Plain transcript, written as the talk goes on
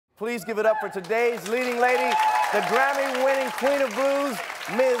Please give it up for today's leading lady, the Grammy-winning Queen of Blues,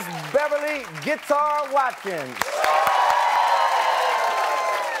 Ms. Beverly Guitar Watkins.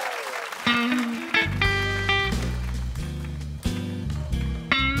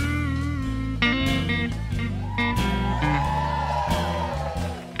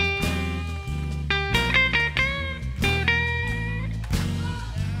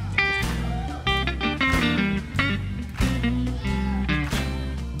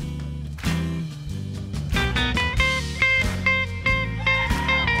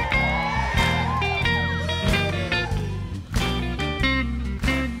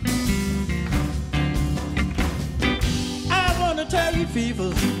 Tell you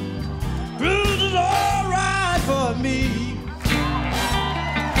fevers, blues is all right for me.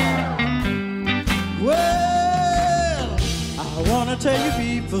 Well, I wanna tell you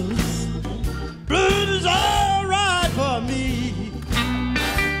fevers, blues is all right for me.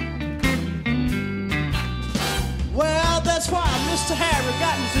 Well, that's why Mr. Harry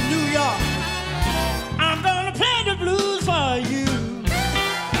got me to New York. I'm gonna play the blues for you.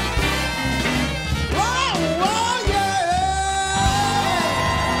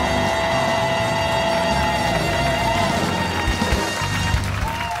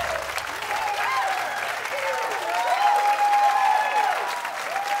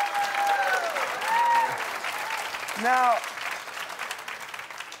 Now,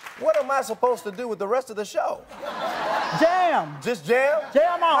 what am I supposed to do with the rest of the show? Jam. Just jam?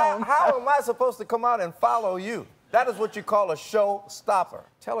 Jam on. How am I supposed to come out and follow you? That is what you call a show stopper.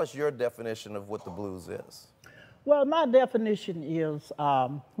 Tell us your definition of what the blues is. Well, my definition is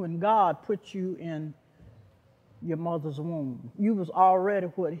when God put you in your mother's womb, you was already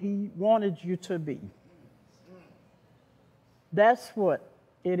what he wanted you to be. That's what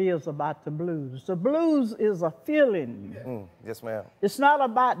it is about the blues. The blues is a feeling. Yes, ma'am. It's not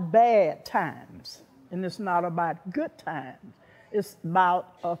about bad times, and it's not about good times. It's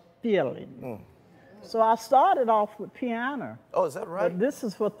about a feeling. So I started off with piano. Oh, is that right? But this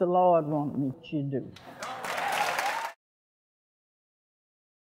is what the Lord wanted me to do.